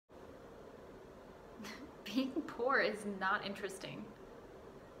Being poor is not interesting.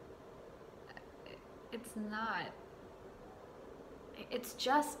 It's not. It's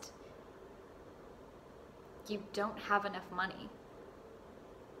just you don't have enough money.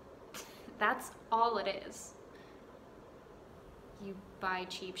 That's all it is. You buy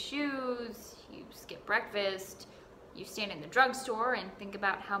cheap shoes, you skip breakfast, you stand in the drugstore and think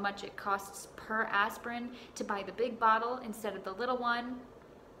about how much it costs per aspirin to buy the big bottle instead of the little one.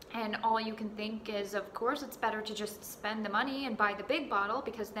 And all you can think is, of course, it's better to just spend the money and buy the big bottle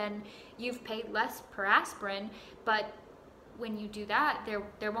because then you've paid less per aspirin. But when you do that,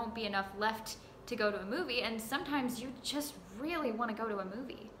 there won't be enough left to go to a movie. And sometimes you just really want to go to a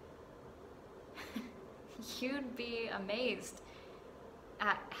movie. You'd be amazed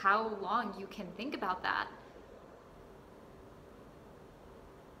at how long you can think about that.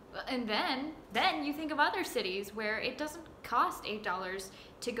 And then you think of other cities where it doesn't cost $8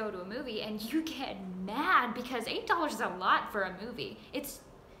 to go to a movie, and you get mad because $8 is a lot for a movie. It's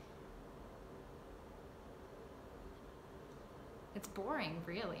boring,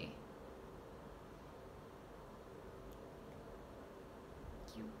 really.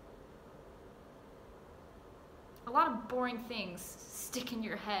 A lot of boring things stick in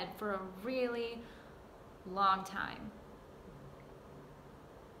your head for a really long time.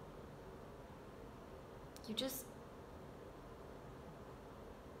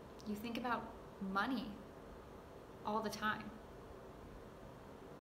 You think about money all the time.